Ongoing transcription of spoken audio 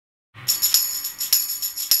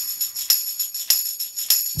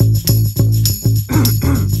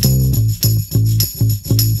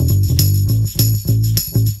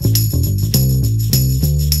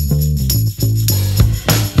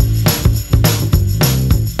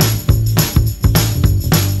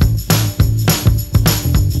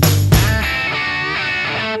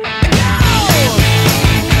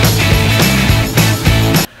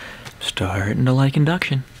Starting to like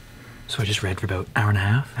induction. So I just read for about an hour and a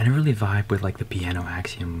half. I never really vibe with like the piano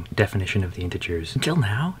axiom definition of the integers until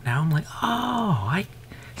now. Now I'm like, oh,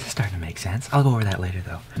 this is starting to make sense. I'll go over that later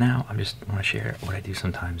though. Now I'm just want to share what I do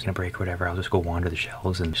sometimes in a break or whatever. I'll just go wander the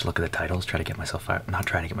shelves and just look at the titles, try to get myself fired. Not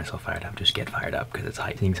try to get myself fired up, just get fired up because it's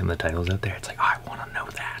hype. Seeing some of the titles out there, it's like, oh, I want to know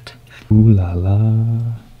that. Ooh la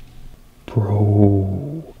la,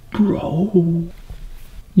 bro.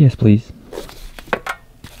 Yes, please.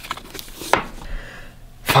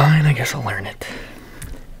 Fine, I guess I'll learn it.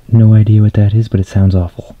 No idea what that is, but it sounds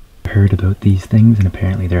awful. Heard about these things, and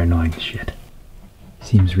apparently they're annoying as shit.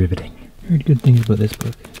 Seems riveting. Heard good things about this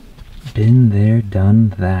book. Been there,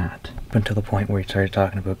 done that. Up until the point where we started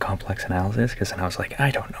talking about complex analysis, because then I was like,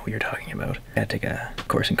 I don't know what you're talking about. I had to take a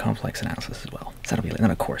course in complex analysis as well. So that'll be like,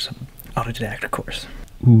 not a course, an autodidact course.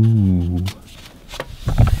 Ooh.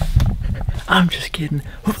 I'm just kidding.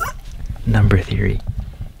 Number theory.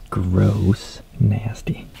 Gross.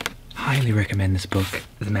 Nasty. Highly recommend this book,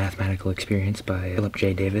 The Mathematical Experience by Philip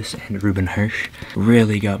J. Davis and Reuben Hirsch.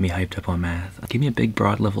 Really got me hyped up on math. Gave me a big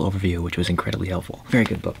broad level overview, which was incredibly helpful. Very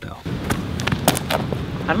good book though.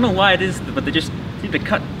 I don't know why it is, but they just seem to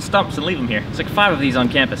cut stumps and leave them here. There's like 5 of these on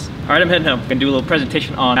campus. Alright, I'm heading home. I'm gonna do a little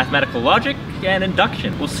presentation on mathematical logic and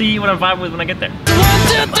induction. We'll see what I'm vibing with when I get there.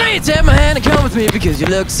 1, 2, 3, take my hand and come with me because you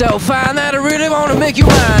look so fine that I really want to make you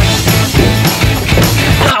mine.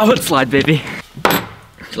 Oh, hood slide, baby.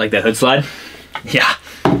 You like that hood slide? Yeah.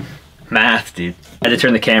 Math, dude. I had to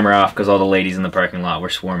turn the camera off because all the ladies in the parking lot were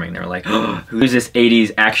swarming. They were like, oh, who's this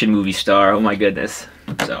 80s action movie star? Oh my goodness.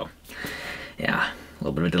 So, yeah, a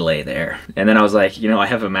little bit of a delay there. And then I was like, you know, I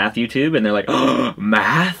have a math YouTube, and they're like, oh,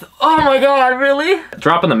 math? Oh my god, really?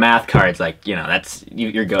 Dropping the math cards, like, you know, that's,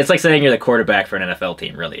 you're good. It's like saying you're the quarterback for an NFL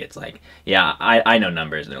team, really. It's like, yeah, I know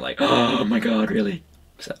numbers, and they're like, oh my god, really?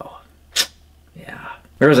 So, yeah.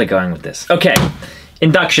 Where was I going with this? Okay.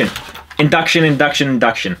 Induction. Induction.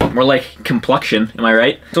 More like compluxion, am I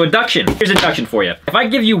right? So induction. Here's induction for you. If I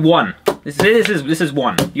give you 1, this is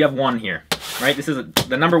 1. You have 1 here, right? This is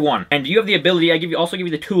the number 1. And you have the ability, also give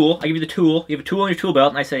you the tool. I give you the tool. You have a tool in your tool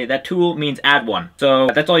belt, and I say that tool means add 1. So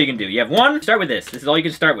that's all you can do. You have 1, start with this. This is all you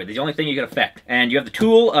can start with. It's the only thing you can affect. And you have the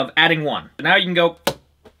tool of adding 1. So now you can go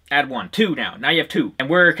add 1. 2 now. Now you have 2. And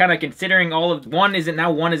we're kind of considering all of 1 is in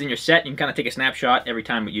your set. You can kind of take a snapshot every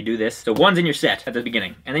time you do this. So 1's in your set at the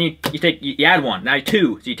beginning. And then you add 1. Now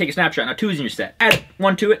 2. So you take a snapshot. Now 2's in your set. Add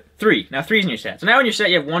 1 to it. 3. Now 3's in your set. So now in your set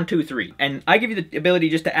you have 1, 2, 3. And I give you the ability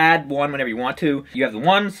just to add 1 whenever you want to. You have the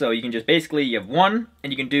 1, so you can just basically, you have 1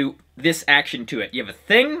 and you can do this action to it. You have a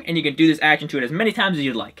thing and you can do this action to it as many times as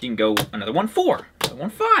you'd like. You can go another 1, 4. 1,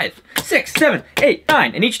 5, 6, 7, 8,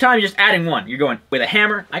 9. And each time you're just adding 1. You're going with a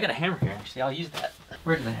hammer. I got a hammer here, actually. I'll use that.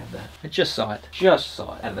 Where did I have that? I just saw it. Just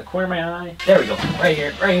saw it. Out of the corner of my eye. There we go. Right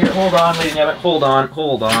here. Right here. Hold on, ladies and gentlemen.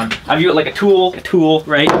 Hold on. I view it like a tool,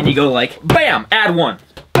 right? And you go like, bam, add 1.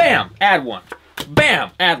 Bam, add 1.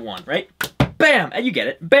 Bam, add 1, right? Bam, you get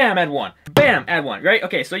it. Bam, add 1. Bam, add 1, right?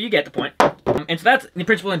 Okay, so you get the point. And so that's the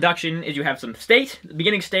principle of induction, is you have some state, the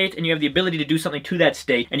beginning state, and you have the ability to do something to that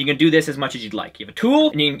state, and you can do this as much as you'd like. You have a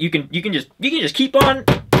tool, and you can just keep on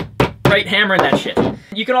hammering that shit.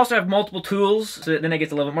 You can also have multiple tools, so then it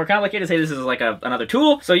gets a little bit more complicated. Say this is like another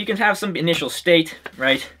tool, so you can have some initial state,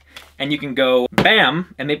 right? And you can go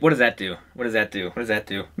bam, and maybe, what does that do?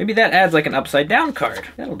 Maybe that adds like an upside down card.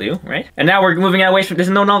 That'll do, right? And now we're moving away from, this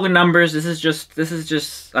is no longer numbers, this is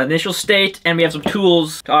just initial state, and we have some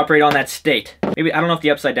tools to operate on that state. Maybe, I don't know if the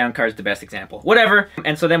upside down card is the best example. Whatever,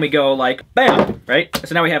 and so then we go like, bam, right?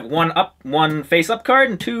 So now we have 1 up, 1 face up card,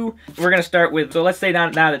 and 2, we're gonna start with, so let's say now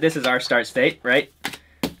that this is our start state, right?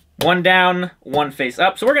 1 down, 1 face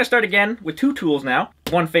up. So we're gonna start again with 2 tools now.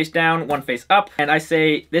 1 face down, 1 face up. And I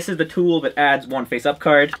say, this is the tool that adds 1 face up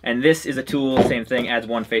card. And this is a tool, same thing, adds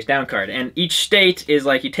 1 face down card. And each state is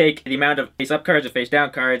like, you take the amount of face up cards or face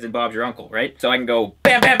down cards and Bob's your uncle, right? So I can go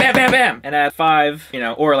bam, bam, bam, bam, bam, and add 5, you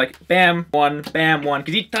know, or like bam, 1, bam, 1.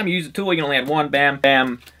 Because each time you use the tool, you can only add 1, bam,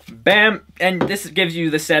 bam, bam, and this gives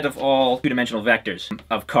you the set of all 2-dimensional vectors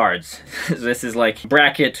of cards. So this is like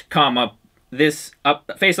bracket, comma, this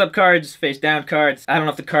face up cards, face down cards. I don't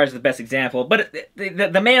know if the cards are the best example, but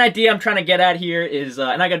the main idea I'm trying to get at here is,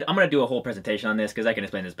 and I'm gonna do a whole presentation on this because I can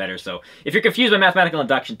explain this better. So if you're confused by mathematical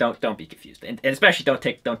induction, don't be confused, and especially don't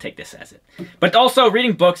take this as it. But also,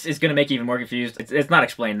 reading books is gonna make you even more confused. It's not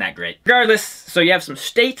explained that great. Regardless, so you have some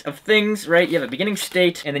state of things, right? You have a beginning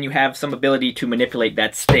state, and then you have some ability to manipulate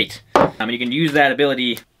that state. You can use that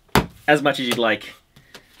ability as much as you'd like.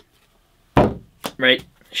 Right?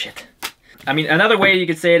 Shit. I mean, another way you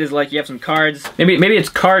could say it is like you have some cards. Maybe it's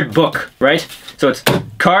card book, right? So it's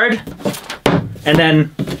card, and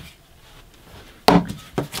then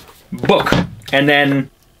book, and then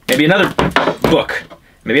maybe another book,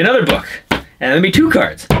 maybe another book, and then maybe two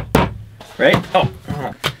cards, right? Oh.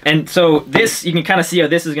 And so this, you can kind of see how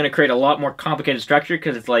this is going to create a lot more complicated structure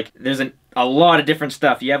because it's like there's a lot of different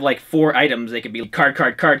stuff. You have like 4 items. They could be card,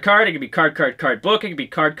 card, card, card. It could be card, card, card, book. It could be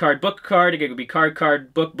card, card, book, card. It could be card,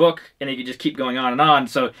 card, book, book. And you can just keep going on and on.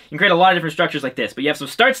 So you can create a lot of different structures like this. But you have some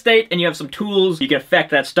start state and you have some tools. You can affect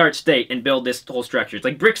that start state and build this whole structure. It's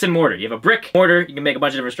like bricks and mortar. You have a brick, mortar. You can make a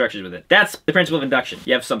bunch of different structures with it. That's the principle of induction.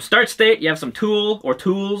 You have some start state. You have some tool or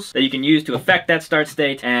tools that you can use to affect that start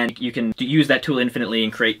state. And you can use that tool infinitely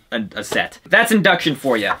and create a set. That's induction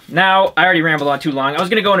for you. Now, I already rambled on too long. I was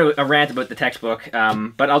going to go into a rant about the textbook.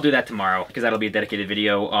 But I'll do that tomorrow because that'll be a dedicated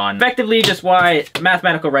video on effectively just why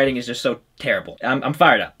mathematical writing is just so terrible. I'm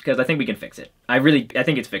fired up because I think we can fix it. I think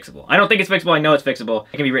it's fixable. I don't think it's fixable. I know it's fixable.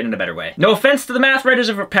 It can be written in a better way. No offense to the math writers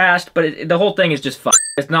of our past, but the whole thing is just fun.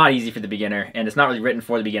 It's not easy for the beginner, and it's not really written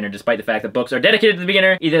for the beginner, despite the fact that books are dedicated to the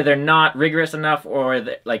beginner. Either they're not rigorous enough, or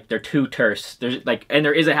they're too terse. And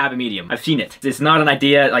there is a happy medium. I've seen it. It's not an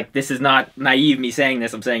idea. Like, this is not naive me saying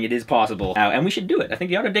this. I'm saying it is possible, and we should do it. I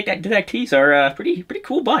think the Autodidactees are a pretty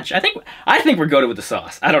cool bunch. I think we're goated with the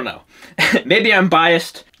sauce. I don't know. Maybe I'm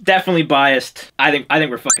biased. Definitely biased. I think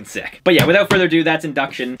we're fucking sick. But yeah, without further ado, that's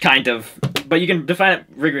induction, kind of. But you can define it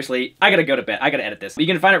rigorously. I gotta go to bed. I gotta edit this. But you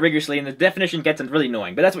can define it rigorously, and the definition gets really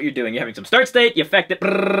annoying. But that's what you're doing. You're having some start state, you affect it,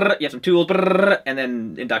 brrr, you have some tools, brrr, and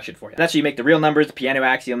then induction for you. That's how you make the real numbers, the piano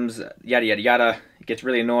axioms, yada yada yada. It gets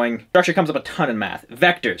really annoying. Structure comes up a ton in math.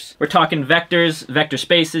 Vectors. We're talking vectors, vector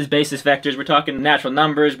spaces, basis vectors. We're talking natural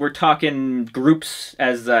numbers. We're talking groups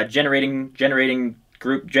as generating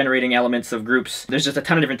elements of groups. There's just a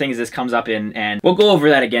ton of different things this comes up in, and we'll go over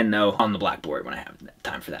that again though on the blackboard when I have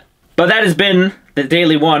time for that. But that has been the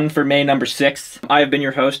daily one for May number 6th. I have been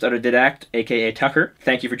your host, Autodidact, aka Tucker.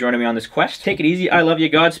 Thank you for joining me on this quest. Take it easy. I love you.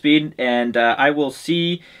 Godspeed. And I will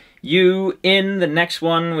see you in the next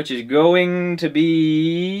one, which is going to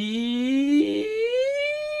be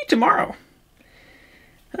tomorrow.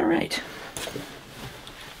 All right.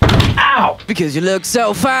 Ow! Because you look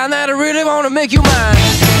so fine that I really want to make you mine.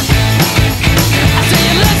 I say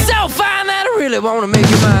you look so fine that I really want to make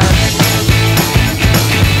you mine.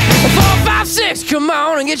 4, 5, 6, come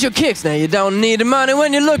on and get your kicks. Now you don't need the money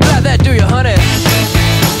when you look like that, do you, honey?